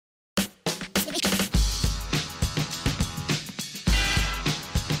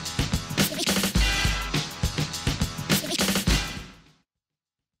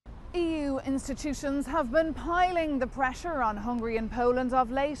institutions have been piling the pressure on Hungary and Poland of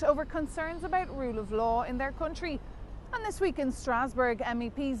late over concerns about rule of law in their country. And this week in Strasbourg,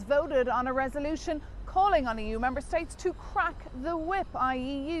 MEPs voted on a resolution calling on EU member states to crack the whip,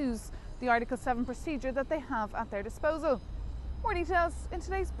 i.e. use the Article 7 procedure that they have at their disposal. More details in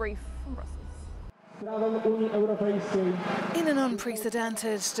today's brief from Brussels. In an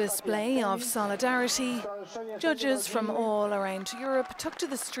unprecedented display of solidarity, judges from all around Europe took to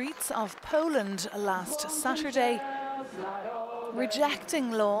the streets of Poland last Saturday,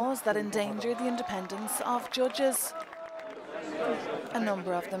 rejecting laws that endanger the independence of judges. A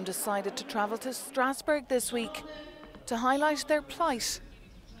number of them decided to travel to Strasbourg this week to highlight their plight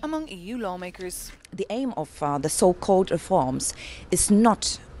among EU lawmakers. The aim of the so-called reforms is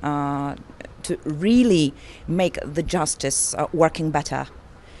not to really make the justice working better.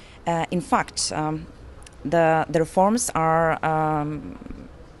 In fact, the reforms are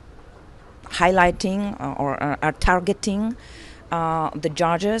highlighting or are targeting the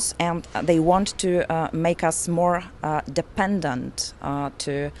judges, and they want to make us more dependent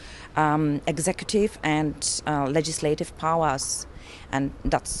to executive and legislative powers. And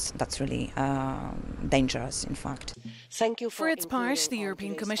that's really dangerous, in fact. For its part, the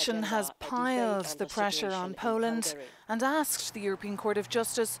European Commission has piled the pressure on Poland and asked the European Court of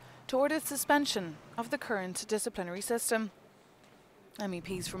Justice to order the suspension of the current disciplinary system.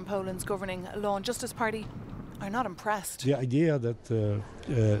 MEPs from Poland's governing Law and Justice Party are not impressed. The idea that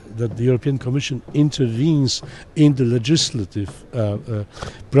the European Commission intervenes in the legislative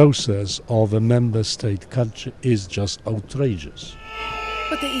process of a member state country is just outrageous.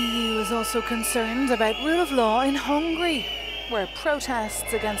 But the EU is also concerned about rule of law in Hungary, where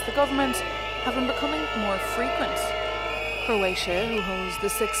protests against the government have been becoming more frequent. Croatia, who holds the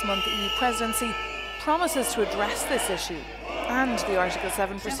 6-month EU presidency, promises to address this issue and the Article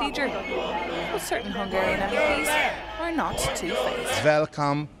 7 procedure, but certain Hungarian MEPs are not too phased.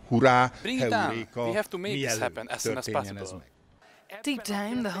 Welcome, hurrah, bring it down. We have to make this happen as soon as possible. Deep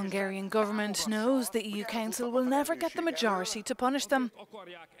down, the Hungarian government knows the EU Council will never get the majority to punish them.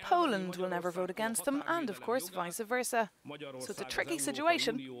 Poland will never vote against them, and of course vice versa. So it's a tricky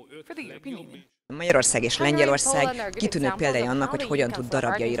situation for the European Union. Magyarország és Lengyelország kitűnő példája annak, hogy hogyan tud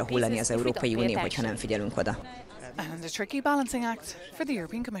darabjaira hullani az Európai Unió, hogyha nem figyelünk oda. And a tricky balancing act for the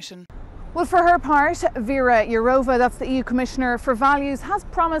European Commission. Well, for her part, Vera Jourova, that's the EU Commissioner for Values, has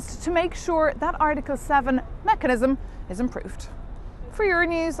promised to make sure that Article 7 mechanism is improved. For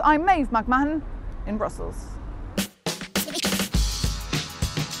Euronews, I'm Maeve McMahon in Brussels.